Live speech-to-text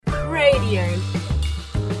Radio.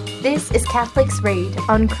 This is Catholics Read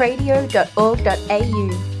on cradio.org.au.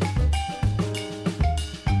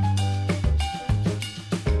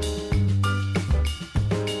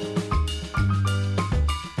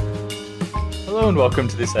 Hello and welcome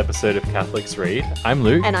to this episode of Catholics Read. I'm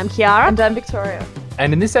Luke. And I'm Kiara. And I'm Victoria.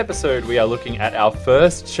 And in this episode we are looking at our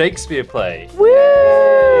first Shakespeare play.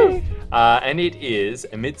 Woo! And it is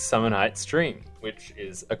A Midsummer Night's Dream, which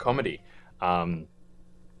is a comedy.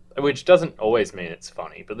 Which doesn't always mean it's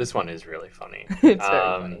funny, but this one is really funny. It's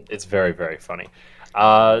very funny. It's very, very funny.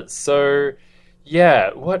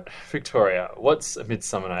 Victoria, what's A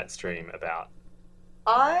Midsummer Night's Dream about?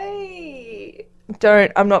 I'm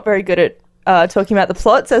not very good at talking about the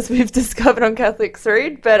plots, as we've discovered on Catholics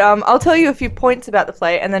Read, but I'll tell you a few points about the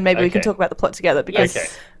play, and then maybe we can talk about the plot together, because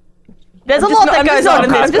there's a lot that goes on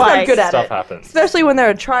in this play. I'm just not good at Stuff it. happens. Especially when there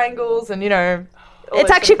are triangles and, It's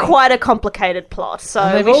actually quite a complicated plot, so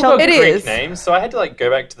And they've we all shall... got It Greek is. names, so I had to go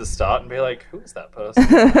back to the start and be like, who is that person?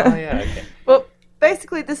 Oh yeah, okay. Well,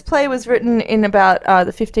 basically, this play was written in about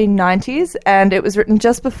the 1590s, and it was written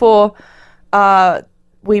just before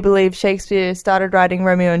we believe Shakespeare started writing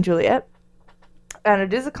Romeo and Juliet. And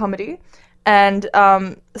it is a comedy. And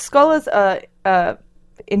scholars are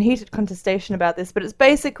in heated contestation about this, but it's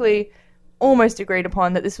basically almost agreed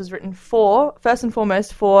upon that this was written first and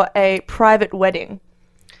foremost, for a private wedding.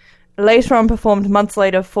 Later on performed months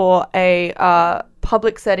later for a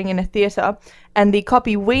public setting in a theatre. And the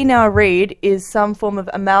copy we now read is some form of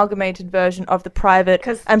amalgamated version of the private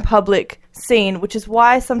and public scene, which is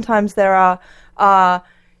why sometimes there are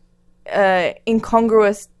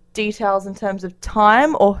incongruous details in terms of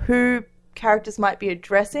time or who characters might be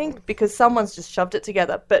addressing, because someone's just shoved it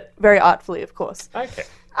together, but very artfully, of course. Okay.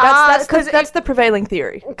 That's the prevailing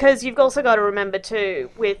theory. Because you've also got to remember, too,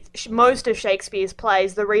 with most of Shakespeare's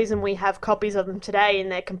plays, the reason we have copies of them today in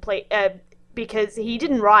their complete... because he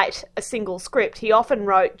didn't write a single script. He often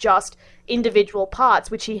wrote just individual parts,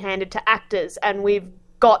 which he handed to actors, and we've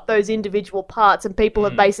got those individual parts, and people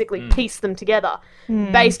have basically pieced them together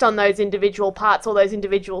based on those individual parts or those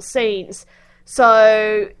individual scenes.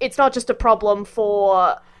 So it's not just a problem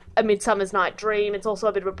for A Midsummer's Night Dream, it's also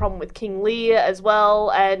a bit of a problem with King Lear as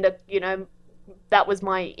well, and, that was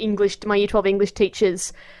my Year 12 English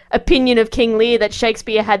teacher's opinion of King Lear, that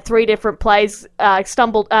Shakespeare had three different plays,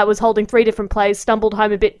 was holding three different plays, stumbled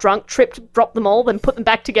home a bit drunk, tripped, dropped them all, then put them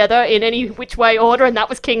back together in any which way order, and that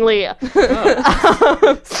was King Lear.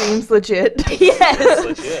 Oh. Seems legit. Yes.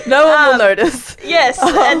 Legit. No one will notice. Yes,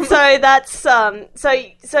 and so that's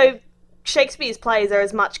so Shakespeare's plays are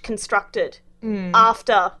as much constructed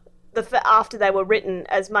after they were written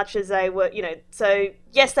as much as they were, so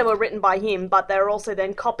yes, they were written by him, but they're also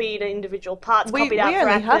then copied in individual parts, copied out for actors.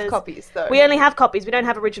 We only have copies, though. We only have copies. We don't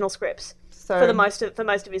have original scripts for most of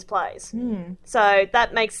his plays. So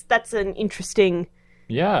that's an interesting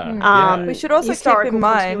we should also keep in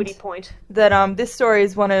mind point. that this story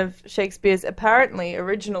is one of Shakespeare's apparently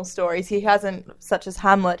original stories. He hasn't, such as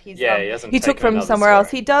Hamlet, he took from somewhere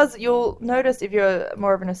else. He does, you'll notice if you're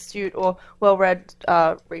more of an astute or well-read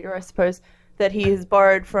reader, I suppose, that he has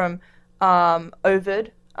borrowed from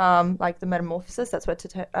Ovid, like the Metamorphosis, that's where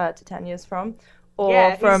Titania's from,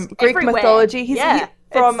 or from Greek mythology. He's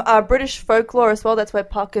from British folklore as well, that's where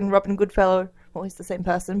Puck and Robin Goodfellow, well, he's the same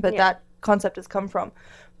person, but that concept has come from.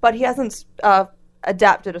 But he hasn't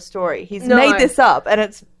adapted a story. He's made this up, and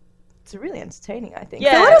it's really entertaining, I think.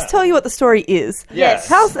 Yeah. So let us tell you what the story is. Yes.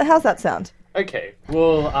 How's that sound? Okay.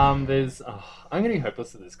 Well, there's... I'm going to be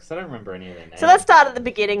hopeless at this because I don't remember any of their names. So let's start at the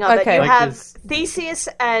beginning of it. You have this... Theseus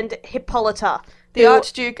and Hippolyta. The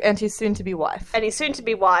Archduke and his soon-to-be wife.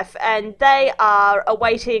 And they are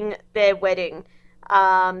awaiting their wedding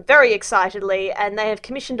very excitedly, and they have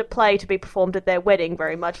commissioned a play to be performed at their wedding,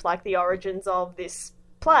 very much like the origins of this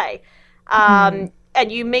play. And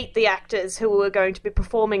you meet the actors who are going to be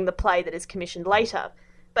performing the play that is commissioned later.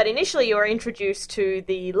 But initially you are introduced to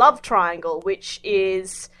the love triangle, which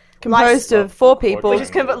is... composed of four people.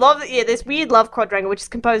 This weird love quadrangle, which is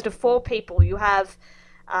composed of four people. You have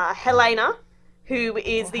Helena, who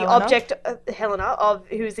is the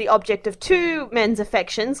object of two men's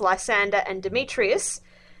affections, Lysander and Demetrius.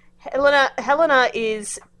 Helena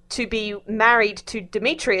is to be married to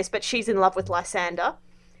Demetrius, but she's in love with Lysander.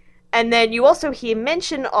 And then you also hear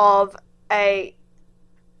mention of a...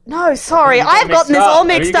 No, sorry, I've gotten this all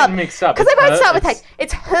mixed up. Because they both start with H.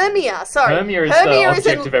 It's Hermia, sorry. Hermia is the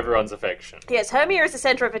object of everyone's affection. Yes, Hermia is the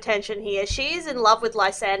centre of attention here. She is in love with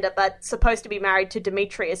Lysander, but supposed to be married to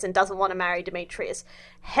Demetrius and doesn't want to marry Demetrius.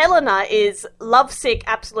 Helena is lovesick,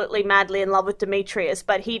 absolutely madly in love with Demetrius,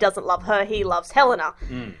 but he doesn't love her, he loves Helena.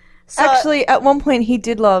 So, actually, at one point he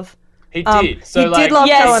did love He did. So, he like, did love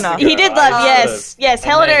Yes, Helena. he did love. Yes. And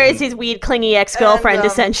Helena then- is his weird, clingy ex-girlfriend, And,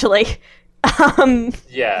 essentially.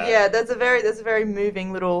 Yeah. Yeah, there's a very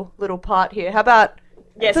moving little part here. How about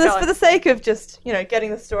Yes, for, go on. for the sake of just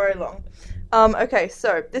getting the story along? Okay,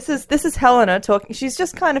 so this is Helena talking. She's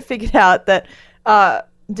just kind of figured out that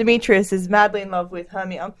Demetrius is madly in love with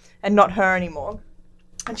Hermia and not her anymore.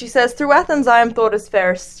 And she says, "Through Athens I am thought as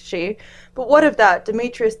fair as she, but what of that?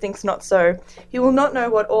 Demetrius thinks not so. He will not know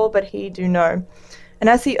what all but he do know. And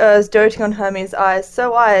as he errs, doting on Hermia's eyes,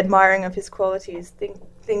 so I, admiring of his qualities,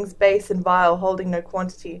 things base and vile, holding no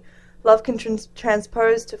quantity. Love can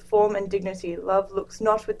transpose to form and dignity. Love looks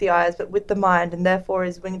not with the eyes, but with the mind, and therefore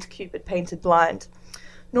is winged Cupid painted blind.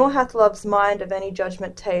 Nor hath love's mind of any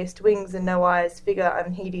judgment taste, wings and no eyes, figure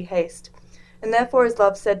unheedy haste. And therefore is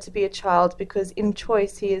love said to be a child, because in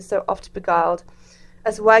choice he is so oft beguiled.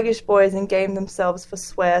 As waggish boys in game themselves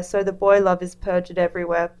forswear, so the boy love is perjured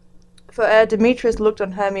everywhere. For ere Demetrius looked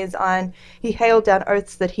on Hermia's eyne, he hailed down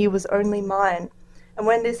oaths that he was only mine. And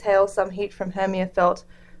when this hail some heat from Hermia felt,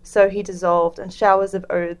 so he dissolved, and showers of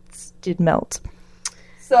oaths did melt."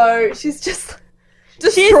 So she's just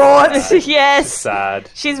distraught. Yes. Sad.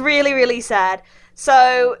 She's really, really sad.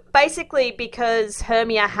 So basically, because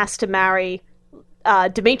Hermia has to marry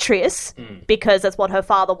Demetrius, because that's what her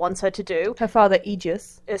father wants her to do, Her father,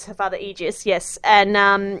 Aegeus. is her father Aegeus, yes.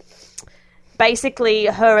 And basically,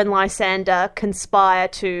 her and Lysander conspire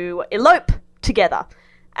to elope together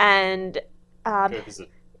and Go visit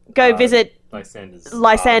go visit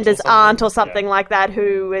Lysander's aunt or something like that,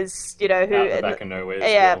 who is, who out the back of nowhere.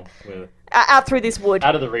 yeah. Still, out through this wood.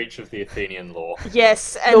 out of the reach of the Athenian law.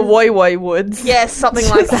 Yes, The and Woy Woy Woods. yes, something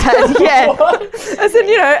like that. Yeah. As in,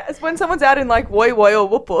 as when someone's out in like Woy Woy or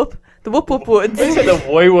Whoop Whoop, the Whoop Whoop Woods. When you said the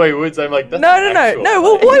Woy Woy Woods, I'm like, that's No. an actual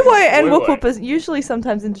Well, place. Woy Woy and Woy Whoop Woy. Whoop is usually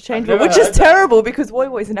sometimes interchangeable, I've never which is heard that. terrible because Woy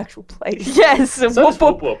Woy is an actual place. Yes, So whoop, does Whoop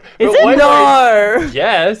whoop. Whoop. Is But it? Woy Woy- No.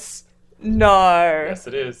 Yes. No. Yes,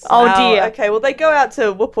 it is. Oh, Wow, dear. Okay, well they go out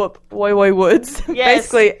to Whoop Whoop Woy Woy Woods, Yes.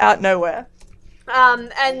 basically out nowhere.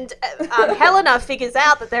 And Helena figures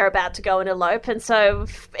out that they're about to go and elope, and so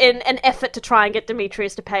in an effort to try and get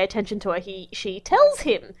Demetrius to pay attention to her, she tells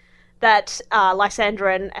him that Lysander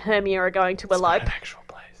and Hermia are going to It's not elope. an actual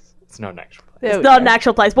place. It's not an actual place. There It's we not go. an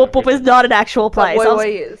actual place. Whoop Whoop is not an actual But place. Woy I was-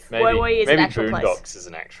 Woy is. Maybe, Woy Woy is an maybe actual place. Boondocks is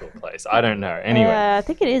an actual place. I don't know. Anyway. I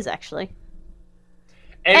think it is actually.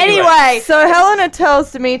 Anyway. So Helena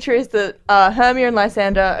tells Demetrius that Hermia and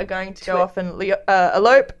Lysander are going to go off and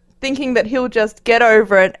elope, thinking that he'll just get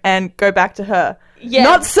over it and go back to her. Yeah,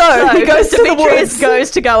 Not so. He goes to the Demetrius woods.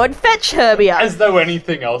 goes to go and fetch Hermia. As though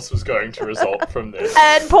anything else was going to result from this.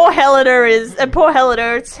 And poor Helena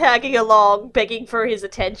is tagging along, begging for his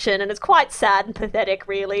attention, and it's quite sad and pathetic,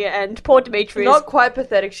 really. And poor Demetrius. Not quite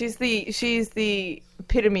pathetic. She's the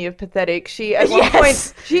epitome of pathetic. She at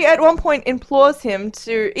Yes. one point implores him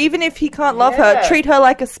to, even if he can't love her, Yeah. treat her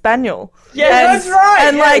like a spaniel. Yes, and, that's right,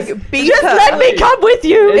 And yes. like beat Just her. let me come with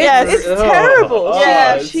you. Yes. It's terrible.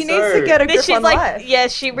 Yeah, it's she needs so- to get a grip She's on like, life.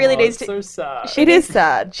 yes, she really needs to. So sad. It is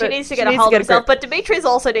sad. She but needs to get a hold of grip. herself, but Demetrius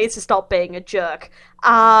also needs to stop being a jerk.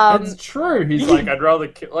 It's true. He's like, I'd rather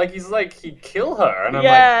kill. Like, he's like, he'd kill her, and I'm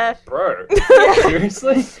Yeah. like, bro,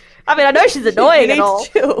 seriously? I mean, I know she's annoying He and all. needs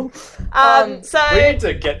chill. So We need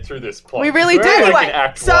to get through this plot. We really We're do. Like Anyway, in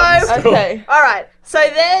act so- one still. Okay. all right. So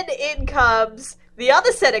then in comes the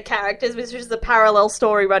other set of characters, which is the parallel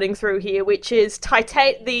story running through here, which is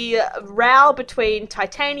the row between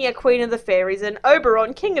Titania, Queen of the Fairies, and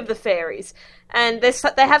Oberon, King of the Fairies. And they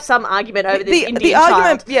have some argument over this Indian the child.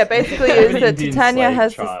 argument, yeah, basically An is that Indian Titania slave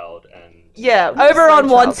has this. child and Yeah, Oberon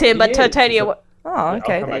slave wants child. him, but He is. Titania... He's a- Oh, I'll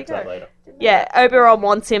okay. come There you back to that go. later. Yeah, Oberon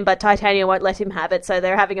wants him, but Titania won't let him have it, so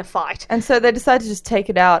they're having a fight. And so they decide to just take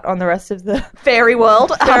it out on the rest of the Fairy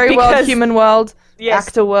world. fairy world, because- human world, Yes.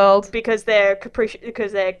 actor world. Because they're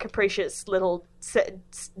capricious little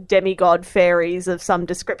demigod fairies of some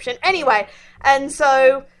description. Anyway, and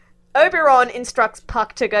so Oberon instructs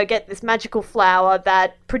Puck to go get this magical flower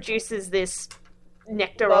that produces this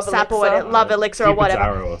nectar or Love sap or elixir. whatever, love elixir or Cupid's whatever.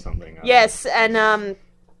 arrow or something. Yes, and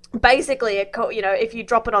basically, if you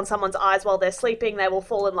drop it on someone's eyes while they're sleeping, they will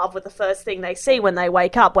fall in love with the first thing they see when they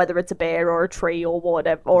wake up, whether it's a bear or a tree or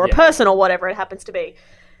whatever, or a Yeah. person or whatever it happens to be.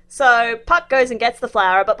 So Puck goes and gets the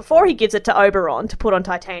flower, but before he gives it to Oberon to put on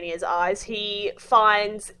Titania's eyes, he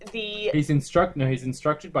finds the... He's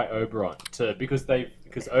instructed by Oberon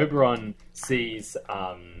because Oberon sees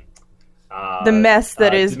The mess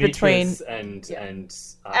that is Demetrius between- and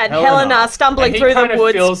Helena stumbling And he through the kind of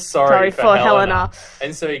woods. feels sorry for Helena.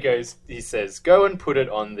 And so he says, go and put it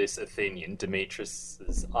on this Athenian,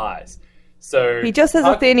 Demetrius's eyes. So He just says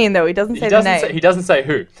Puck- Athenian though. He doesn't say the name. He doesn't say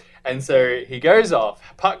who. And so he goes off,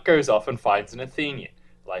 Puck goes off and finds an Athenian,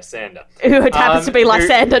 Lysander. Who happens to be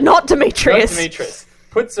Lysander, not Demetrius. Not Demetrius.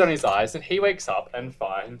 Puts it on his eyes and he wakes up and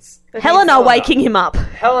finds Helena waking him up.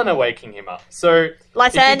 Helena waking him up. So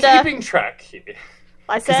Lysander. if you're keeping track here,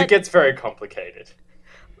 because it gets very complicated.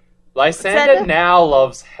 Lysander now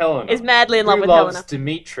loves Helena. Is madly in love with Who loves Helena.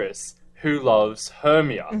 Demetrius, who loves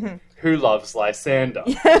Hermia, who loves Lysander.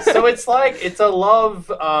 So it's a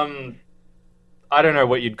love, I don't know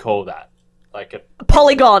what you'd call that. Like a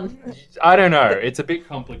Polygon. I don't know. It's a bit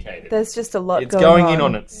complicated. There's just a lot It's going going in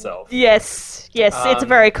on itself. Yes, it's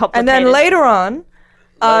very complicated. And then later on,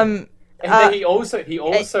 And then he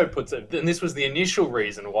also puts it, and this was the initial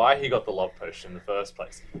reason why he got the love potion in the first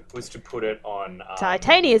place, was to put it on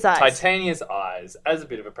Titania's eyes. Titania's eyes as a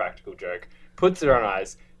bit of a practical joke. Puts it on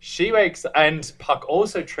eyes. She wakes, and Puck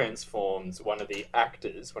also transforms one of the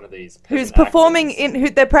actors, one of these who's peasant performing actors. who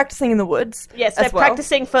they're practicing in the woods. Yes, as they're well.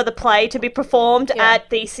 practicing for the play to be performed at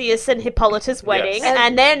Theseus and Hippolyta's wedding, Yes.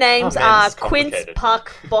 and their names Oh, man, are this is Quince, complicated.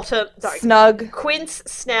 Puck, Bottom, Snug. Quince,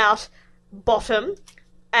 Snout, Bottom,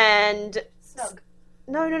 and Snug.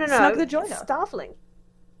 No, Snug the Joiner. Starveling.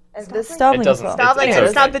 And there's Starveling It as doesn't- well. Starveling it's and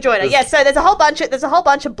okay. Snug the Joiner. There's- Yes, so there's a whole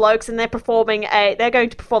bunch of blokes, and they're going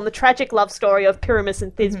to perform the tragic love story of Pyramus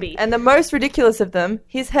and Thisbe. And the most ridiculous of them,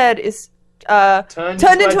 his head is Turned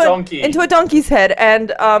into a donkey. into a donkey's head,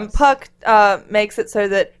 and Puck makes it so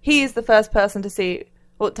that he is the first person to see.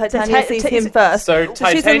 Well, Titania sees him first. So she's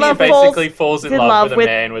Titania in love basically falls in love with a with-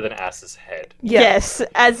 man with an ass's head. Yeah. Yes,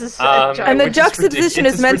 as a Um, joke. And the Which is juxtaposition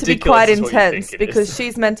it's is as meant to be ridiculous quite as what you intense think it because is.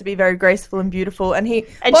 she's meant to be very graceful and beautiful, and And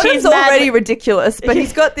Bottom's she's madly- already ridiculous, but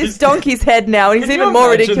he's got this donkey's head now, and he's Can even you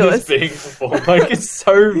more imagine ridiculous. This being performed? Like, it's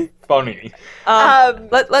so funny.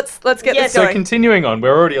 Let's get yes, this So going. continuing on,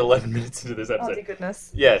 we're already 11 minutes into this Oh episode. dear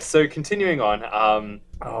goodness. Yeah, so continuing on,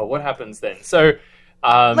 what happens then? So,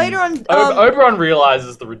 Later on, Oberon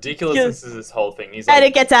realizes the ridiculousness of this whole thing. He's and like,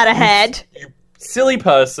 it gets out of hand. you silly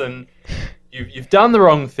person, you've done the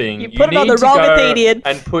wrong thing. You put it on need the to wrong go Athenian.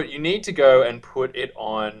 and you need to go and put it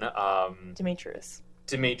on Demetrius.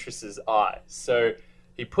 Demetrius's eyes. So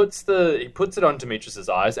he puts it on Demetrius's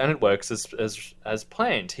eyes, and it works as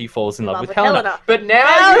planned. He falls in love with Helena. But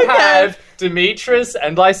now you Okay. have Demetrius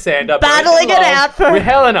and Lysander both Battling in it love out for- with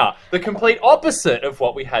Helena, the complete opposite of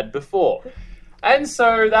what we had before. And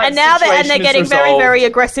so that And now they're situation is getting very, resolved. very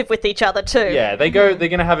aggressive with each other too. Yeah, they're going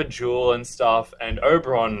to have a duel and stuff, and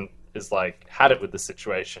Oberon is like, had it with the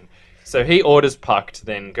situation. So he orders Puck to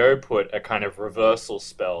then go put a kind of reversal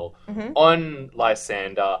spell on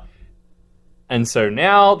Lysander. And so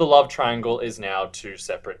now the love triangle is now two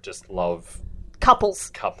separate just love Couples.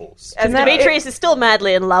 couples. And then Demetrius is still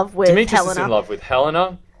madly in love with Demetrius Helena. is in love with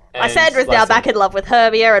Helena. and Lysandra's now back in love with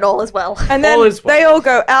Hermia and all as well. And then All is well. they all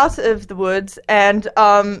go out of the woods, and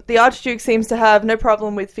the Archduke seems to have no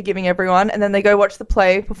problem with forgiving everyone. And then they go watch the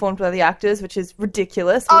play performed by the actors, which is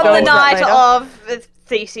ridiculous. We'll On go the into that night later. of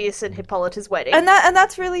Theseus and Hippolyta's wedding. and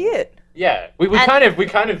that's really it. Yeah, we And-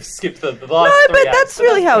 kind of skipped the last No, three but acts, that's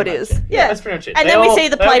really how it pretty much is. Yeah, Yeah. that's pretty much it. And They then we all- see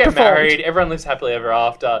the they all play get performed. married. Everyone lives happily ever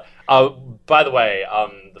after. By the way,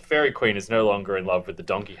 the fairy queen is no longer in love with the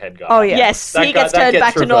donkey head guy. Oh yeah. Yes, That he guy- gets that turned gets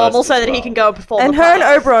back to reversed normal so as that he well. can go and perform And the her and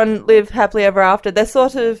play. Oberon live happily ever after. They're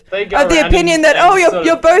sort of They go of the around opinion and- that, and oh, you're sort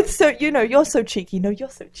you're of- both so, you're so cheeky. No, you're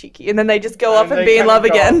so cheeky. And then they just go off and they be in kind love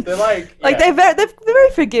of go again. off. They're like, Like yeah. they're very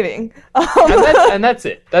forgiving. and that's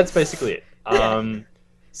it. That's basically it.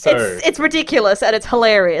 So It's ridiculous and it's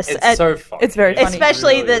hilarious. it's And so fun. It's very funny.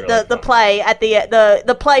 especially Really, the really the fun. play at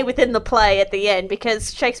the play within the play at the end,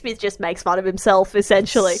 because Shakespeare just makes fun of himself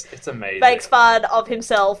essentially. It's amazing. Makes fun of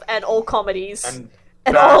himself and all comedies and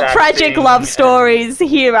and bad all tragic acting love and- stories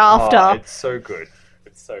hereafter. Oh, it's so good.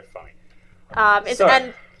 It's so funny. So-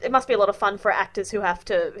 And it must be a lot of fun for actors who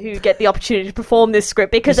get the opportunity to perform this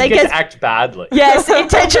script, because You they get get to act badly. yes,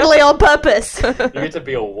 intentionally on purpose. You get to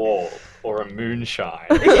be a wall or a moonshine.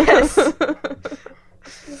 Yes.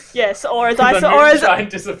 Yes, or as I The saw, moonshine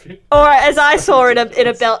disappears. or as I saw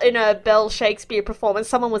in a Bell Shakespeare performance,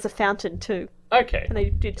 someone was a fountain too, Okay. and they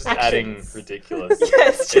did Just actions. adding ridiculous.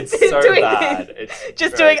 Yes, It's just so doing bad. It's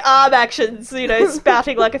just very- doing arm actions,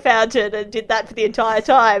 spouting like a fountain, and did that for the entire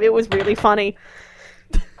time. It was really funny.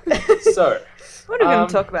 So, What are we going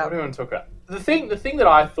to talk about? What do we want to talk about? The thing that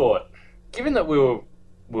I thought, given that we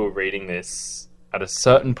were reading this at a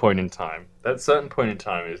certain point in time, that certain point in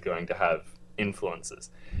time is going to have influences,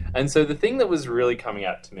 and so the thing that was really coming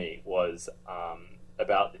out to me was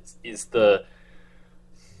about this is the,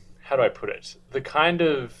 how do I put it? The kind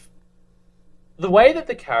of the way that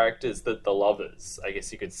the characters, that the lovers, I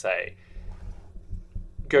guess you could say,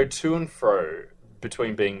 go to and fro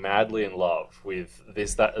between being madly in love with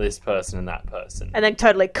this person and that person. And then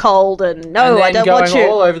totally cold and, no, and I don't want you. going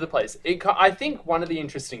all over the place. I think one of the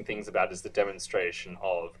interesting things about it is the demonstration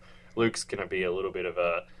of Luke's going to be a little bit of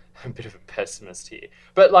a pessimist here.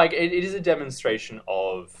 But, like, it is a demonstration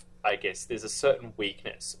of, I guess, there's a certain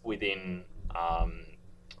weakness within, how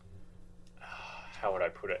would I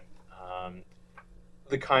put it?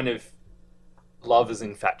 The kind of lover's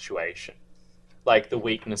infatuation. Like, the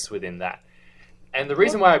weakness within that. And the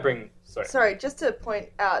reason why I bring... Sorry, just to point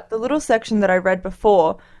out, the little section that I read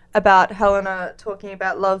before about Helena talking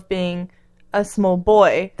about love being a small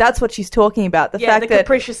boy, that's what she's talking about. The fact that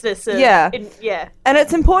capriciousness of... Yeah. Yeah. And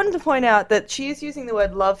it's important to point out that she is using the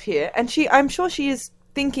word love here, and I'm sure she is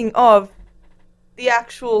thinking of the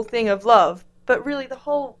actual thing of love, but really the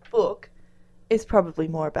whole book is probably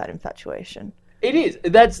more about infatuation. It is.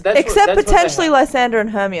 That's Except potentially Lysander and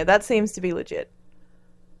Hermia. That seems to be legit.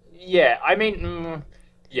 Yeah, I mean,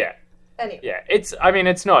 yeah. Anyway. Yeah, it's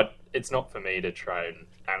not for me to try and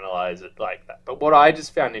analyze it like that. But what I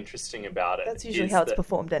just found interesting about it... That's usually how it's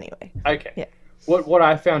performed anyway. Okay. Yeah. What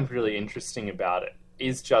I found really interesting about it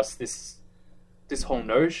is just this whole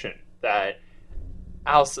notion that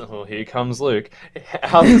here comes Luke.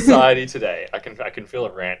 Our society today, I can feel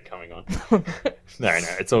a rant coming on. No,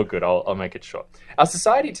 it's all good. I'll make it short. Our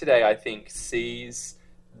society today, I think, sees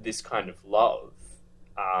this kind of love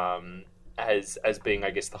as being,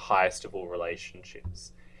 I guess, the highest of all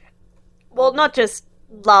relationships. Well, not just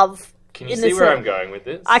love. Can you see where I'm going with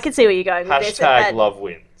this? I can see where you're going with this. Hashtag love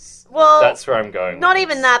wins. Well, that's where I'm going. Not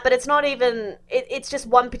even that, but it's not even. It's just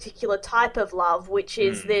one particular type of love, which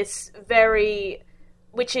is this very,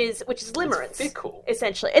 which is limerence. It's fickle,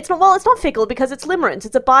 essentially. It's not fickle because it's limerence.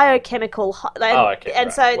 It's a biochemical. Okay.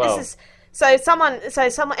 And right.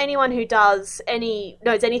 Anyone who knows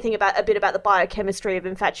anything about the biochemistry of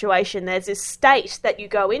infatuation, there's this state that you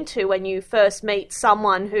go into when you first meet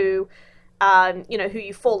someone who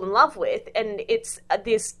you fall in love with, and it's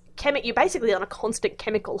this you're basically on a constant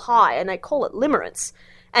chemical high, and they call it limerence,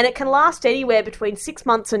 and it can last anywhere between 6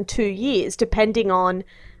 months and 2 years, depending on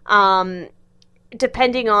when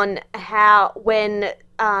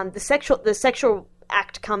the sexual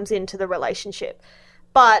act comes into the relationship,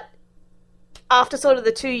 but after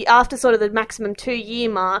the maximum 2 year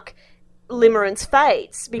mark, limerence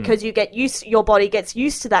fades because your body gets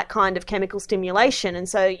used to that kind of chemical stimulation, and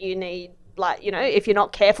so you need, if you're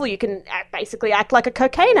not careful, you can basically act like a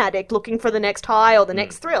cocaine addict looking for the next high or the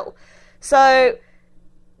next thrill. So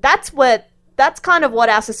that's kind of what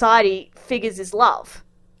our society figures is love.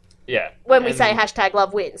 Yeah. When we say hashtag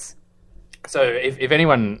love wins. So if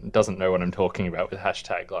anyone doesn't know what I'm talking about with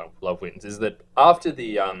hashtag love wins, is that after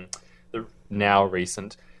the now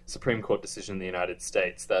recent Supreme Court decision in the United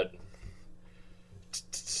States that, to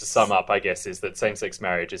sum up, I guess, is that same-sex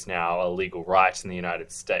marriage is now a legal right in the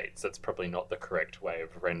United States. That's probably not the correct way of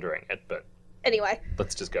rendering it, but anyway,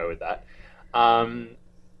 let's just go with that.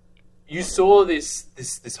 You saw this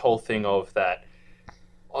whole thing of that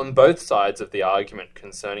on both sides of the argument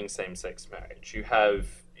concerning same-sex marriage. You have,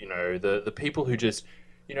 the people who just,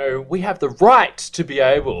 we have the right to be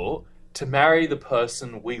able to marry the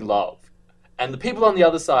person we love. And the people on the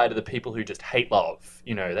other side are the people who just hate love.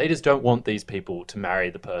 They just don't want these people to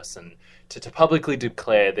marry the person, to publicly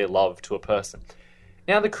declare their love to a person.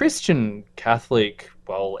 Now, the Christian Catholic,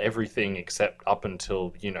 everything except up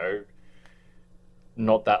until,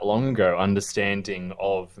 not that long ago, understanding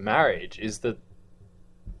of marriage is that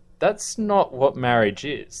that's not what marriage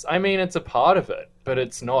is. I mean, it's a part of it, but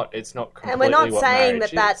it's not completely. And we're not saying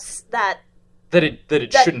that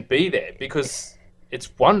it shouldn't be there, because it's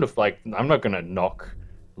wonderful. Like, I'm not going to knock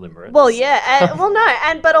limerence. Well, yeah.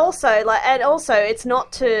 But also, it's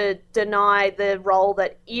not to deny the role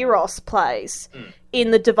that Eros plays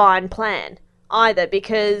in the divine plan either,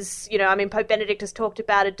 because, Pope Benedict has talked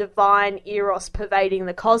about a divine Eros pervading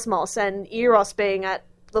the cosmos, and Eros being at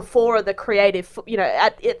the fore of the creative,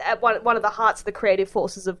 at one of the hearts of the creative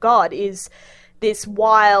forces of God, is this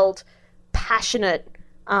wild, passionate,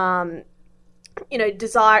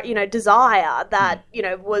 desire that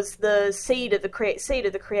was the seed of the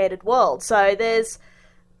created world. So the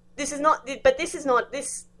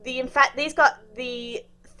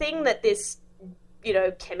thing that this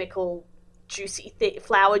chemical juicy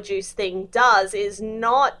flower juice thing does is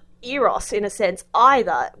not Eros in a sense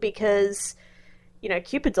either, because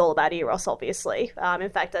Cupid's all about Eros, obviously. In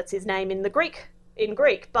fact, that's his name in Greek,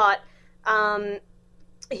 but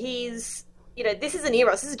he's this isn't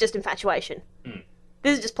Eros. This is just infatuation.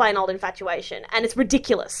 This is just plain old infatuation, and it's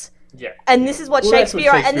ridiculous. Yeah. And this is what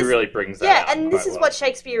Shakespeare really brings that out. Yeah, and this is what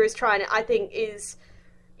Shakespeare is trying to, I think, is,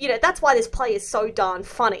 that's why this play is so darn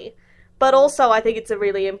funny. But also, I think it's a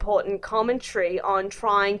really important commentary on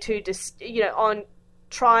trying to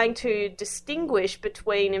distinguish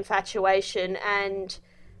between infatuation and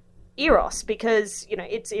eros, because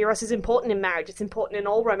eros is important in marriage. It's important in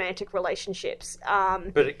all romantic relationships.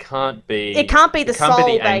 But it can't be. It can't be the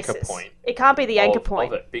sole anchor basis. point. It can't be the anchor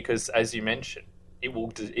point of it, because, as you mentioned, it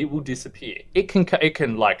will disappear. It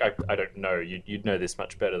can like I don't know. You'd know this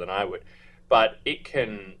much better than I would, but it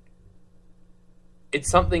can. It's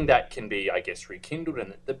something that can be, I guess, rekindled,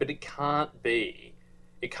 but it can't be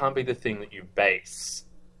the thing that you base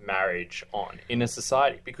marriage on in a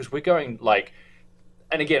society, because we're going like,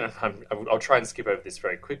 and again, I'll try and skip over this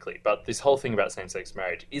very quickly, but this whole thing about same-sex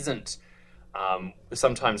marriage isn't.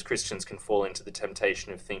 Sometimes Christians can fall into the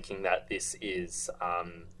temptation of thinking that this is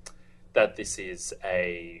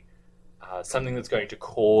a something that's going to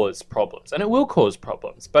cause problems, and it will cause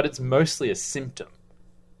problems, but it's mostly a symptom.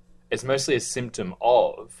 It's mostly a symptom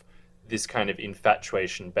of this kind of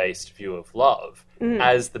infatuation-based view of love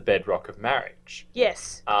as the bedrock of marriage.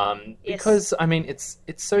 Yes. Because, I mean, it's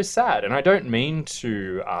so sad, and I don't mean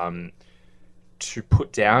to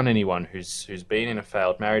put down anyone who's been in a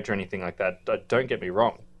failed marriage or anything like that. Don't get me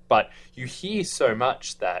wrong. But you hear so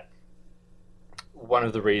much that one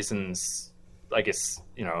of the reasons, I guess,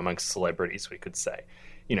 amongst celebrities, we could say,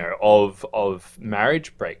 of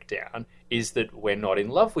marriage breakdown is that we're not in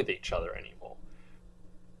love with each other anymore.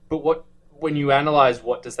 But when you analyze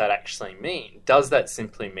what does that actually mean, does that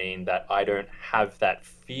simply mean that I don't have that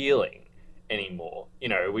feeling anymore?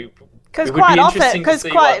 Because quite often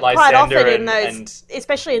in those,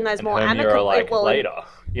 especially in those more amicable, later.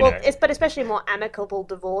 But especially more amicable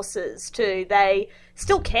divorces too, they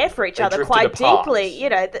still care for each other drifted quite apart. deeply.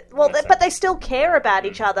 But they still care about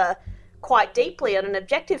each other quite deeply on an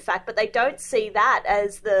objective fact. But they don't see that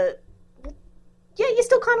as you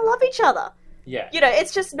still kind of love each other. Yeah.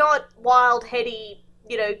 It's just not wild, heady,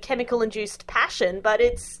 chemical-induced passion, but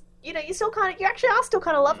it's, you actually are still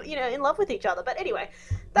kind of in love with each other. But anyway,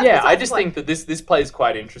 I just think that this play is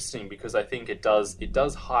quite interesting, because I think it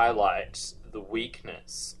does highlight the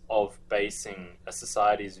weakness of basing a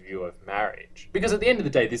society's view of marriage. Because at the end of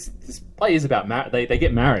the day, this play is about they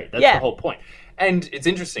get married. That's the whole point. And it's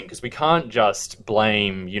interesting because we can't just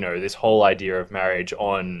blame, this whole idea of marriage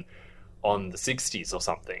on the 60s or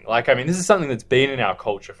something. Like, I mean, this is something that's been in our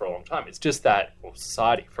culture for a long time. It's just that,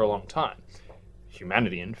 society for a long time.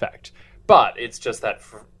 Humanity, in fact. But it's just that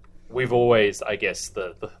we've always, I guess,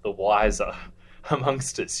 the wiser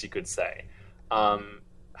amongst us, you could say,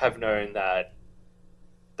 have known that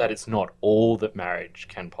it's not all that marriage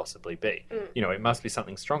can possibly be. It must be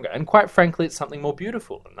something stronger. And quite frankly, it's something more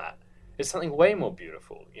beautiful than that. It's something way more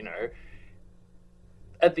beautiful,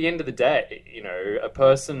 At the end of the day, a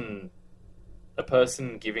person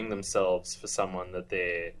giving themselves for someone that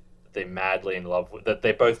they're madly in love with, that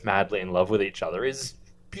they're both madly in love with each other, is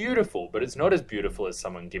beautiful, but it's not as beautiful as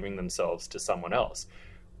someone giving themselves to someone else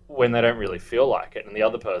when they don't really feel like it, and the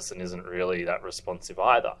other person isn't really that responsive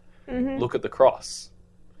either. Mm-hmm. Look at the cross.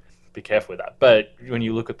 Be careful with that. But when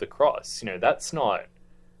you look at the cross, that's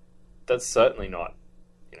certainly not,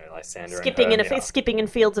 Lysander skipping in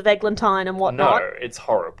fields of eglantine and whatnot. No, it's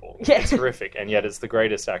horrible. Yeah. It's horrific, and yet it's the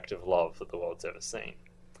greatest act of love that the world's ever seen.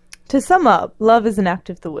 To sum up, love is an act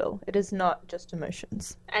of the will. It is not just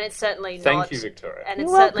emotions. And it's certainly not... Thank you, Victoria. And it's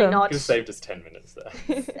You're certainly welcome. not... You saved us 10 minutes there.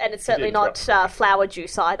 And it's certainly not flower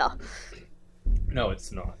juice either. No,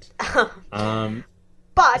 it's not.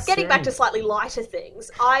 But getting back to slightly lighter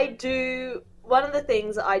things, one of the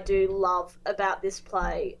things I do love about this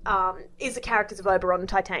play is the characters of Oberon and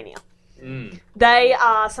Titania. They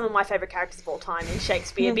are some of my favourite characters of all time in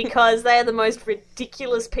Shakespeare because they are the most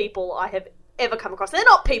ridiculous people I have ever come across. They're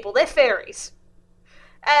not people, they're fairies.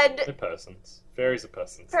 And they're persons. Fairies are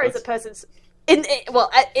persons. Fairies are persons.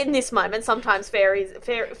 In this moment, sometimes fairies,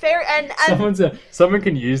 and someone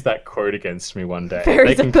can use that quote against me one day.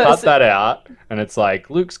 Fairies they can cut that out, and it's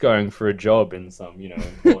like Luke's going for a job in some,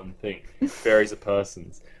 important thing. Fairies are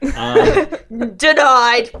persons.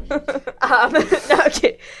 Denied. No,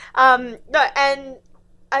 okay. No,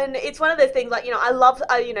 and it's one of those things like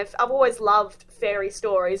I've always loved fairy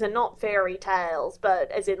stories, and not fairy tales, but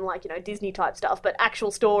as in Disney type stuff, but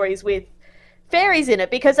actual stories with fairies in it,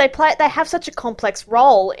 because they have such a complex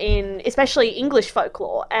role in especially English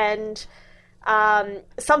folklore, and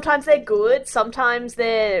sometimes they're good, sometimes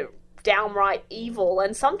they're downright evil,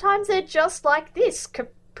 and sometimes they're just like this,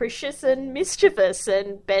 capricious and mischievous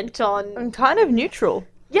and bent on... And kind of neutral.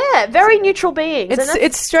 Yeah, very neutral beings.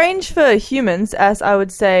 It's strange for humans, as I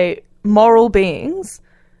would say, moral beings,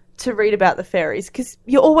 to read about the fairies because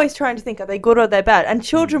you're always trying to think, are they good or are they bad? And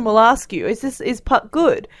children will ask you, is Puck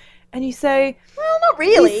good? And you say, well, not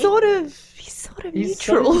really. He's sort of He's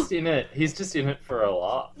neutral. sort of just in it. He's just in it for a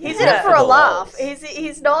laugh. He's in it for a laugh.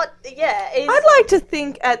 He's not. Yeah. I'd like to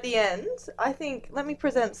think at the end. Let me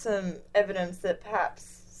present some evidence that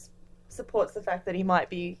perhaps supports the fact that he might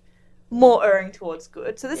be more erring towards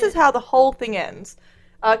good. So this is how the whole thing ends.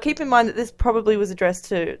 Keep in mind that this probably was addressed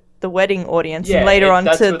to the wedding audience and later on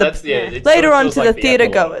to the theatre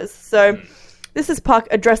goers. So this is Puck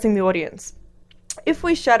addressing the audience. If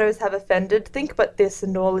we shadows have offended, think but this,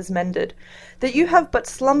 and all is mended. That you have but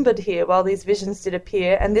slumbered here while these visions did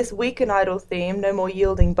appear, and this weak and idle theme, no more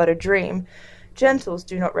yielding but a dream. Gentles,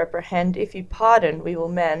 do not reprehend. If you pardon, we will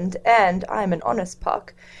mend. And I am an honest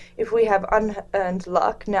Puck. If we have unearned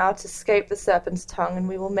luck, now to scape the serpent's tongue, and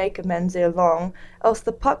we will make amends ere long. Else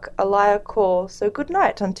the Puck a liar call. So good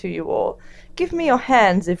night unto you all. Give me your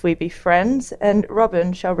hands if we be friends, and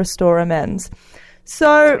Robin shall restore amends.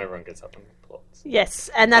 So everyone gets up and applauds. Yes,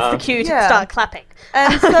 and that's the cue to start clapping.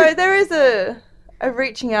 And so there is a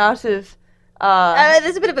reaching out of.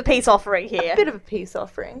 There's a bit of a peace offering here. A bit of a peace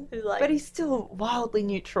offering, Like- but he's still wildly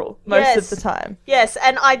neutral most of the time. Yes,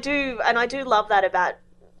 and I do love that about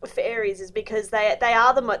fairies, is because they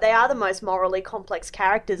are the most morally complex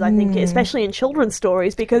characters, I think, especially in children's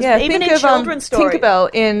stories. Because even in children's stories, Tinkerbell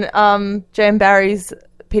in Jane Barry's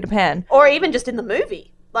Peter Pan, or even just in the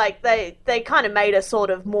movie, like they kind of made her sort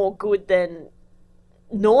of more good than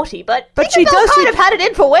naughty, but she does kind of had it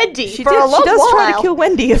in for Wendy she for a long while. She does try to kill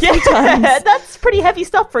Wendy a few times. That's pretty heavy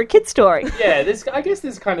stuff for a kid's story. Yeah, I guess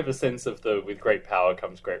there's kind of a sense of with great power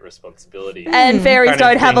comes great responsibility. And fairies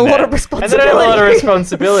don't have a lot of responsibility. And they don't have a lot of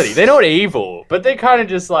responsibility. They're not evil, but they're kind of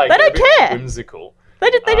just like they don't care. Whimsical.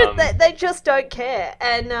 They just don't care.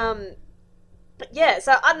 And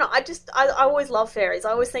so I don't know. I always love fairies.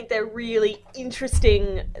 I always think they're really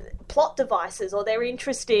interesting plot devices, or they're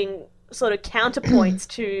interesting sort of counterpoints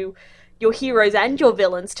to your heroes and your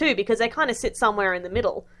villains too, because they kind of sit somewhere in the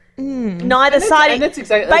middle. Neither side,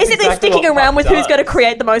 basically sticking around with who's going to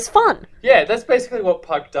create the most fun. Yeah, that's basically what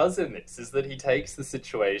Puck does in this, is that he takes the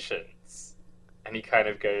situations and he kind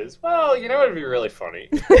of goes, well, you know what would be really funny?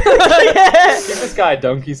 Give this guy a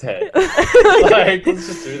donkey's head. Like, let's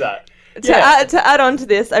just do that. To add on to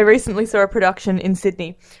this, I recently saw a production in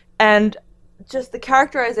Sydney, and just the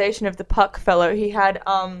characterization of the Puck fellow, he had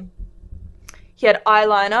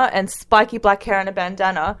eyeliner and spiky black hair and a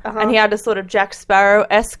bandana, and he had a sort of Jack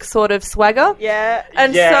Sparrow-esque sort of swagger. Yeah.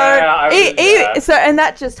 And and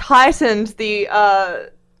that just heightened the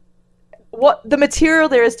what the material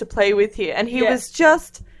there is to play with here, and he was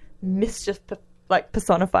just mischief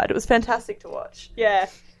personified. It was fantastic to watch. Yeah.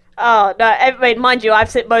 Oh no! I mean, mind you,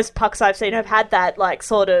 most Pucks I've seen have had that like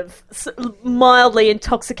sort of mildly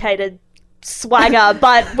intoxicated swagger,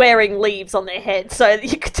 but wearing leaves on their head, so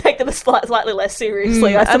you could take them slightly less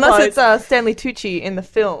seriously. I suppose. Unless it's Stanley Tucci in the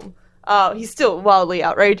film, he's still wildly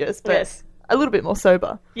outrageous, but a little bit more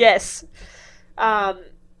sober. Yes.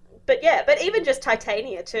 But even just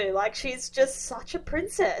Titania too, like she's just such a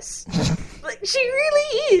princess. Like she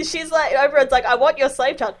really is. She's like, everyone's like, I want your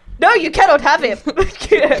slave child. No, you cannot have him. You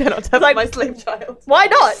cannot have my slave child. Why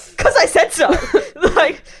not? Because I said so.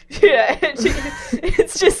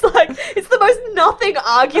 It's just like, it's the most nothing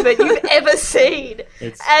argument you've ever seen.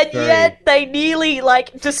 Yet they nearly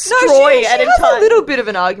like destroy an entire... She has a little bit of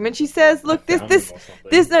an argument. She says, look, this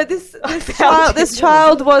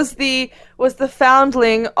child was the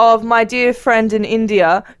foundling of my dear friend in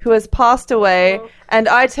India who has passed away, and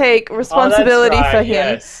I take responsibility for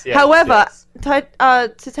him. However,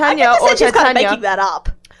 Titania or she's kind of making that up.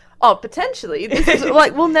 Oh, potentially. This is,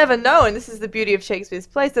 we'll never know, and this is the beauty of Shakespeare's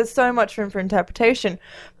plays. There's so much room for interpretation.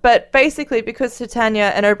 But basically, because Titania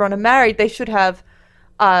and Oberon are married, they should have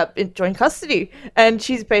joint custody. And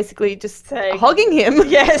she's basically just hogging him.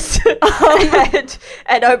 Yes.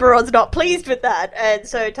 And Oberon's not pleased with that. And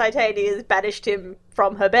so Titania has banished him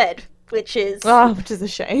from her bed. Which is a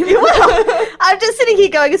shame. Well, I'm just sitting here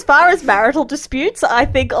going, as far as marital disputes, I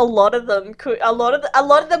think a lot of them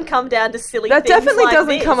come down to silly things. That definitely like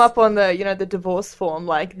doesn't come up on the divorce form,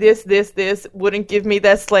 like this wouldn't give me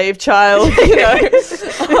their slave child.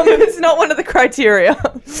 It's not one of the criteria.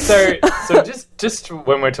 So just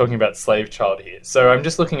when we're talking about slave child here, so I'm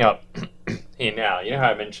just looking up here now. You know how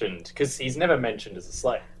I mentioned, because he's never mentioned as a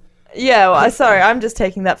slave. Yeah, well, sorry, I'm just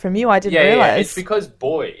taking that from you. I didn't Yeah, realize. it's because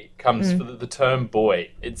boy comes for the term boy.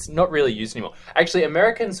 It's not really used anymore. Actually,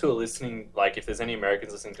 Americans who are listening, like if there's any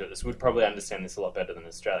Americans listening to this, would probably understand this a lot better than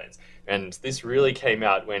Australians. And this really came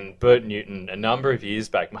out when Bert Newton, a number of years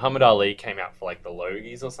back, Muhammad Ali came out for like the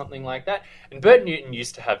Logies or something like that. And Bert Newton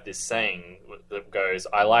used to have this saying that goes,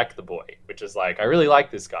 "I like the boy," which is like, I really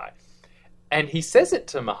like this guy. And he says it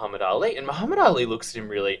to Muhammad Ali, and Muhammad Ali looks at him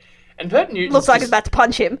really... And Bert Newton Looks like he's about to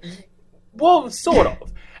punch him. Well, sort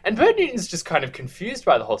of. And Bert Newton's just kind of confused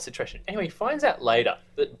by the whole situation. Anyway, he finds out later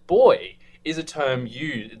that boy is a term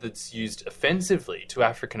that's used offensively to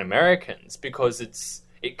African Americans because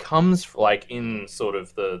it comes like in sort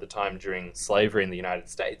of the time during slavery in the United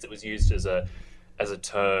States. It was used as a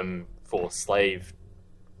term for slaves,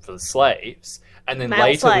 and then Male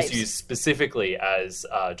later slaves. was used specifically as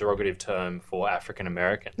a derogative term for African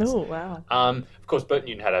Americans. Oh, wow. Of course, Bert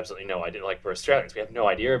Newton had absolutely no idea. Like, we're Australians, we have no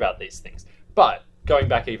idea about these things. But going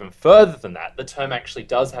back even further than that, the term actually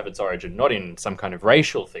does have its origin not in some kind of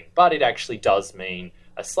racial thing, but it actually does mean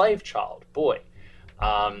a slave child, boy.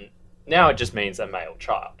 Now it just means a male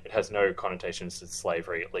child. It has no connotations to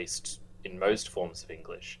slavery, at least in most forms of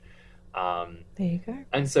English. There you go.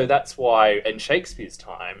 And so that's why, in Shakespeare's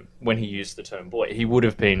time, when he used the term boy, he would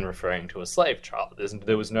have been referring to a slave child.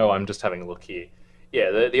 There was no, I'm just having a look here.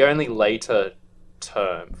 Yeah, the only later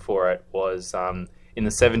term for it was, in the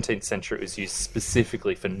 17th century, it was used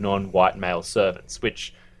specifically for non-white male servants,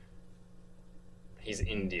 which, he's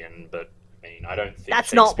Indian, but, I mean, I don't think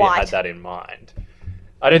That's not Shakespeare white. had that in mind.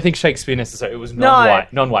 I don't think Shakespeare necessarily, it was No.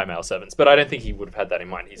 non-white male servants, but I don't think he would have had that in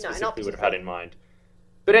mind. He No, not specifically would have had in mind.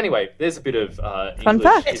 But anyway, there's a bit of Fun English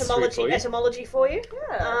fact. history for you. Etymology for you.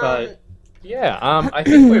 But yeah, I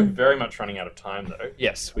think we're very much running out of time, though.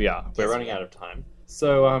 Yes, we are. We're running out of time.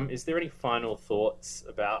 So, is there any final thoughts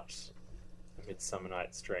about A Midsummer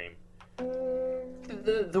Night's Dream?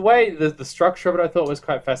 The way the structure of it, I thought was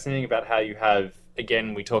quite fascinating. About how you have,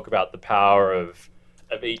 again, we talk about the power of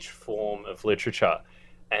each form of literature.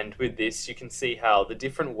 And with this, you can see how the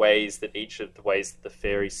different ways that each of the ways that the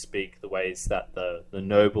fairies speak, the ways that the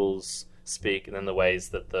nobles speak, and then the ways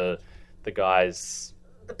that the guys,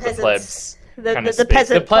 the plebs, peasants, the speak.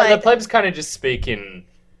 peasant The plebs kind of just speak in.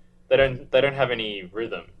 They don't have any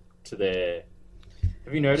rhythm to their.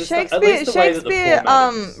 Have you noticed that? At least the way that the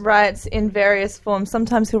format is. Writes in various forms.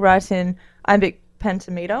 Sometimes he'll write in iambic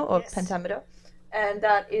pentameter or Yes. pentameter. And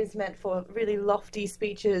that is meant for really lofty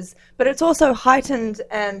speeches, but it's also heightened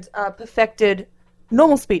and perfected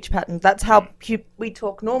normal speech patterns. That's how we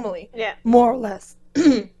talk normally, Yeah. more or less.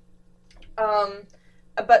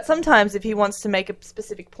 But sometimes if he wants to make a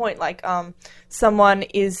specific point, like someone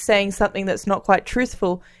is saying something that's not quite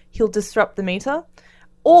truthful, he'll disrupt the meter.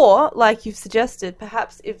 Or, like you've suggested,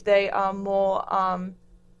 perhaps if they are more...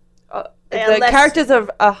 They are the less- characters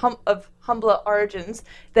of humbler origins,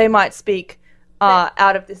 they might speak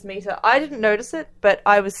out of this meter. I didn't notice it, but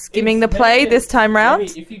I was skimming the play this time round.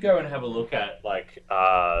 Maybe if you go and have a look at like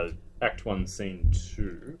Act 1, Scene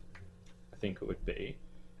 2, I think it would be,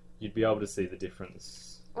 you'd be able to see the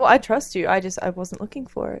difference. Well, I trust you. I wasn't looking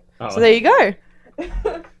for it. Oh, So there you go.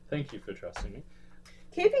 Thank you for trusting me.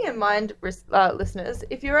 Keeping in mind, listeners,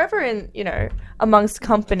 if you're ever in, amongst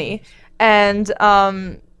company and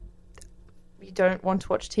you don't want to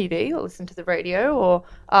watch TV or listen to the radio or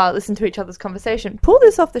listen to each other's conversation, pull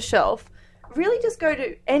this off the shelf. Really just go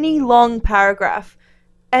to any long paragraph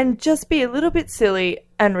and just be a little bit silly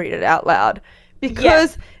and read it out loud.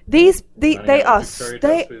 Because they are... Victoria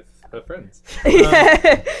They, does with her friends.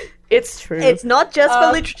 yeah, it's true. It's not just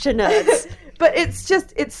for literature nerds. But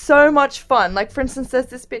it's so much fun. Like, for instance, there's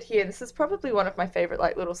this bit here. This is probably one of my favorite,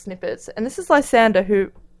 like, little snippets. And this is Lysander,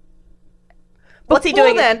 who... What's he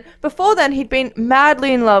doing? Before then, he'd been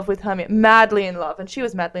madly in love with Hermia. Madly in love. And she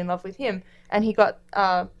was madly in love with him. And he got...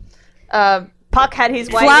 Puck had his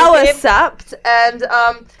way flower with him. sapped, and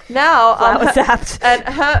now Flower sapped. and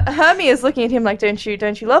Hermia is looking at him like, don't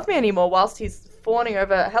you love me anymore? Whilst he's fawning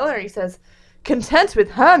over Helena, he says, "Content with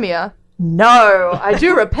Hermia? No, I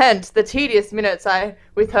do repent the tedious minutes I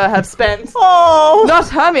with her have spent. Oh, Not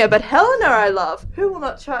Hermia, but Helena I love. Who will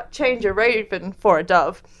not change a raven for a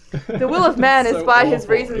dove? The will of man is So by his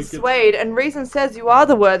awful. reason It gets- swayed, and reason says you are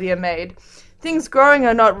the worthier maid. Things growing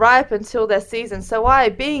are not ripe until their season, so I,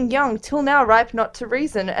 being young, till now ripe not to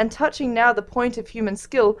reason, and touching now the point of human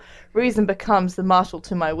skill, reason becomes the marshal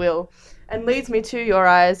to my will, and leads me to your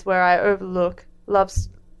eyes, where I overlook love's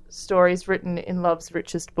stories written in love's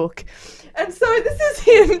richest book." And so this is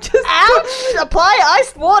him just... ouch! Apply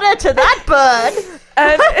iced water to that bird.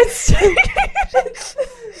 And it's...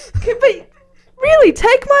 But really,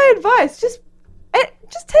 take my advice. Just And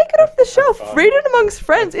just take it off the shelf. fun. Read it amongst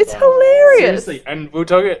friends. That's It's fun. hilarious. Seriously, and we'll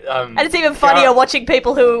talk. And it's even funnier watching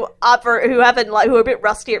people who are a bit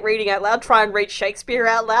rusty at reading out loud try and read Shakespeare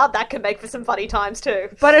out loud. That can make for some funny times too.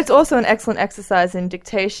 But it's also an excellent exercise in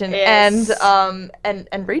dictation Yes.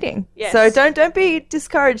 and reading. Yes. So don't be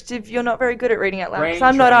discouraged if you're not very good at reading out loud. Brain Because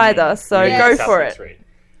I'm not training. either. So Yes. go for it.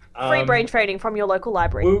 Free brain training from your local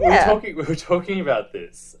library. We Yeah. were talking about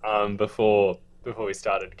this before we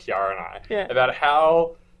started, Kiara and I, Yeah. about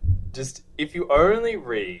how just if you only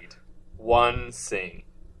read one scene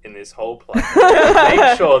in this whole play,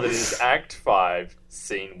 make sure that it is Act 5,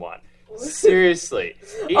 Scene 1. Seriously.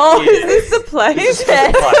 Is this the play? This is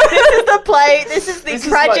Yes. the play. This is the play. This is the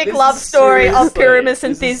tragic love story of Pyramus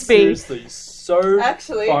and This is Thisbe. seriously so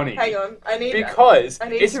funny. on. I need Because I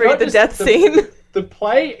need it's to read not the just death scene. The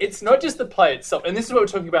play, it's not just the play itself, and this is what we're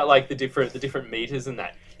talking about, like the different meters and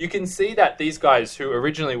that. You can see that these guys who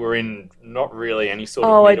originally were in not really any sort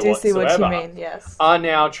of Oh, I meter do see what you whatsoever mean. Yes. are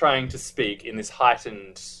now trying to speak in this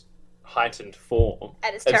heightened form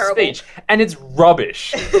And it's of terrible. speech, and it's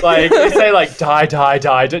rubbish. Like they say, like die,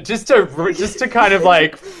 just to kind of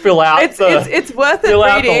like fill out It's the worth it fill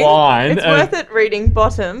out the reading. line. It's worth it reading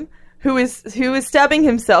Bottom, who is stabbing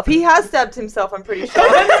himself. He has stabbed himself, I'm pretty sure.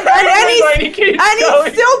 And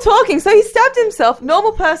he's still talking. So he stabbed himself.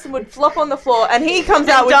 Normal person would flop on the floor, and he comes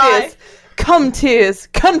out with die. this. Come, tears,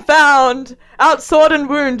 confound! Out sword and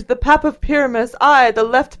wound, the pap of Pyramus, I, the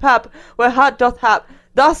left pap, where heart doth hap.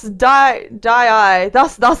 Thus die I,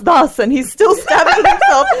 thus, and he's still stabbing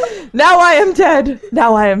himself. Now I am dead,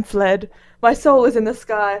 now I am fled. My soul is in the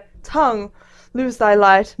sky. Tongue, lose thy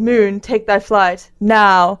light. Moon, take thy flight.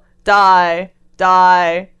 Now, die.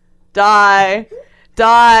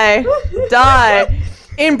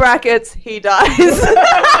 In brackets, he dies.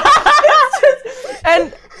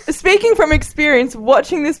 And speaking from experience,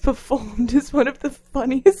 watching this performed is one of the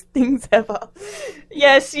funniest things ever.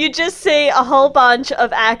 Yes, you just see a whole bunch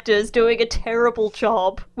of actors doing a terrible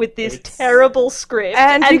job with this It's- terrible script,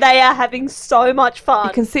 And and you- they are having so much fun.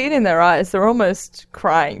 You can see it in their eyes. They're almost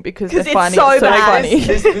crying because they're 'Cause it's finding so it so bad. funny.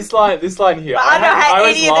 this line here. But I don't know how I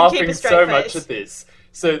was any of them keep a laughing straight so face. much at this.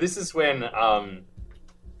 So this is when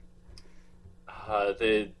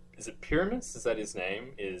is it Pyramus? Is that his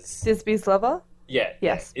name? Is Thisbe's lover? yeah.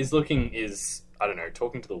 Yes. Is I don't know,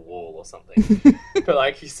 talking to the wall or something. But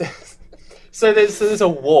like he says, so there's a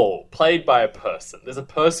wall played by a person. There's a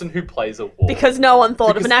person who plays a wall. because no one thought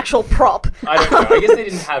of Because- an actual prop. I don't know. I guess they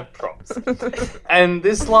didn't have props. And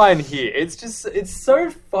this line here, it's so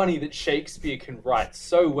funny that Shakespeare can write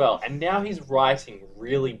so well, and now he's writing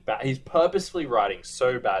really bad. He's purposefully writing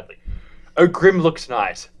so badly. O grim looked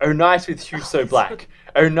night, O night with hue so black,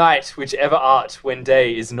 O night which ever art when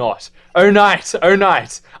day is not. O night,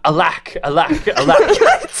 alack, alack, alack.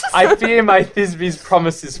 I fear my Thisbe's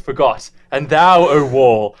promises forgot, and thou, O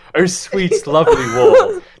wall, O sweet, lovely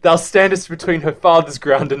wall, thou standest between her father's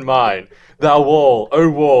ground and mine. Thou wall,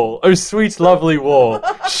 O sweet, lovely wall,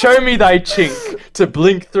 show me thy chink to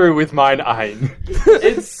blink through with mine eyne.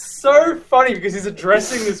 It's so funny because he's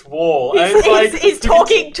addressing this wall, and it's like He's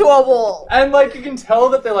talking to a wall. and like you can tell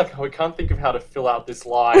that they're like, oh, we can't think of how to fill out this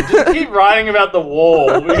line. Just keep writing about the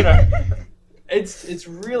wall, you know. It's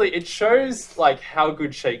really, it shows like how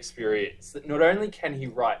good Shakespeare is. That not only can he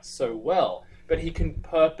write so well, but he can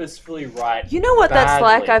purposefully write. You know what that's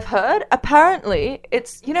like, badly. I've heard? Apparently,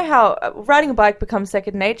 it's, you know how riding a bike becomes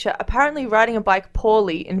second nature? Apparently, riding a bike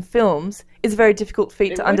poorly in films is a very difficult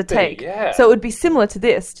feat It to would be, undertake. yeah. So it would be similar to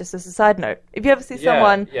this, just as a side note. If you ever see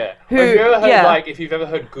someone who... Have you ever heard, yeah. like, if you've ever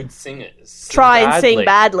heard good singers sing Try and sing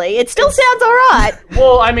badly. It still sounds alright.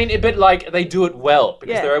 Well, I mean, but like they do it well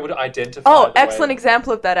because Yeah. they're able to identify. Oh, the way- excellent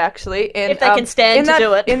example of that, actually. In, If they can stand in to that,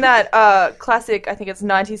 do it. In that classic, I think it's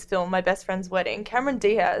 90s film, My Best Friend's Wedding, Cameron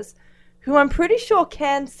Diaz, who I'm pretty sure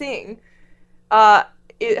can sing,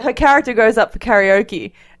 her character goes up for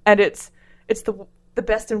karaoke, and it's the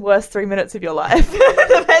best and worst 3 minutes of your life.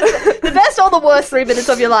 the best or the worst 3 minutes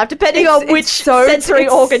of your life, depending on which sensory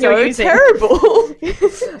organ you're using. Terrible.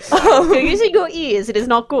 If you're using your ears, it is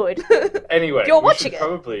not good. Anyway, You're we watching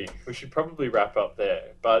should probably wrap up there.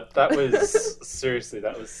 But that was seriously,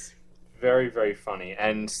 that was very, very funny.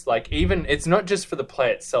 And like, even it's not just for the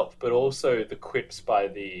play itself, but also the quips by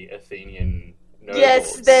the Athenian nobles.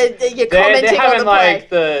 Yes, you're commenting they're on having the play. like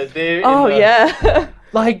they're Oh, in the, yeah.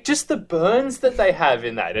 like just the burns that they have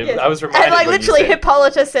in that. Yes. I was reminded And like when you literally, said-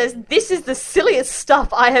 Hippolyta says, "This is the silliest stuff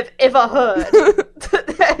I have ever heard."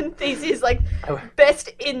 And this is like, best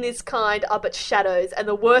in this kind are but shadows, and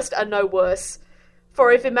the worst are no worse.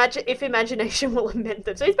 For if imagination will amend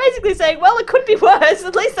them. So he's basically saying, well, it could be worse.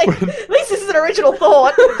 At least this is an original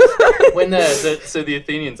thought. When the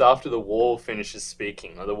Athenians, after the wall finishes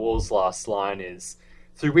speaking, the wall's last line is,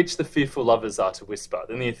 through which the fearful lovers are to whisper.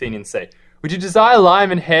 Then the Athenians say, would you desire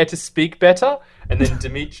lime and hair to speak better? And then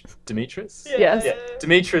Demetrius? Yes. Yeah.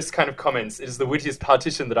 Demetrius kind of comments, it is the wittiest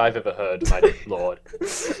partition that I've ever heard, my lord.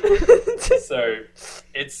 So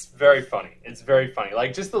it's very funny. It's very funny.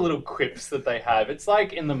 Like, just the little quips that they have. It's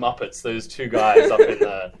like in the Muppets, those two guys up in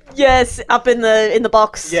the... Yes, up in the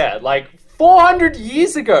box. Yeah, like 400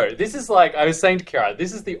 years ago. This is like, I was saying to Kara,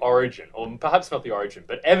 this is the origin, or perhaps not the origin,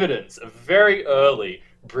 but evidence of very early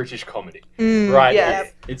British comedy. Right? yeah.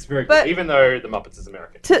 It's very But- good, even though the Muppets is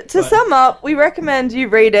American. To sum up, we recommend you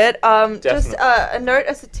read it. Just Definitely. a note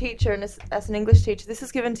as a teacher and as an English teacher, this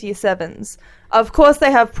is given to year 7s. Of course,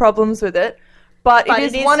 they have problems with it, but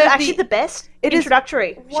it is one of actually the best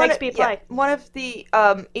introductory Shakespeare play. One of the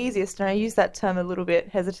easiest, and I use that term a little bit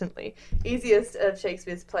hesitantly, easiest of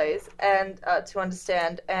Shakespeare's plays and to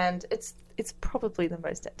understand, and it's probably the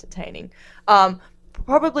most entertaining.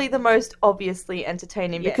 Probably the most obviously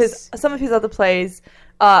entertaining because some of his other plays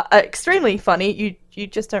are extremely funny. You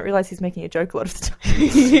just don't realise he's making a joke a lot of the time.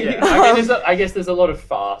 Yeah, I guess there's a lot of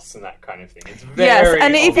farce and that kind of thing. It's very Yes,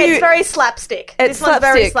 and if obvious. It's very slapstick. It's This one's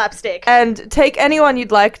very slapstick. And take anyone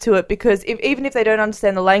you'd like to it because even if they don't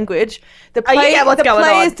understand the language, the play, what's going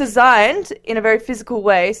on? is designed in a very physical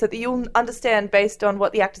way so that you'll understand based on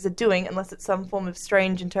what the actors are doing, unless it's some form of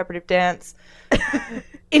strange interpretive dance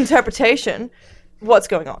interpretation, what's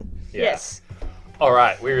going on. Yeah. Yes. All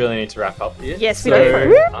right, we really need to wrap up here. Yes, we so,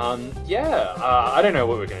 do. I don't know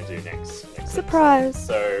what we're going to do next Surprise.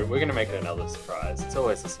 So we're going to make it another surprise. It's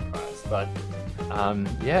always a surprise. But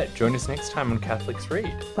join us next time on Catholics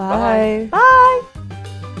Read. Bye. Bye.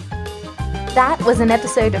 That was an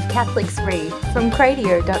episode of Catholics Read from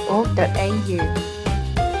cradio.org.au.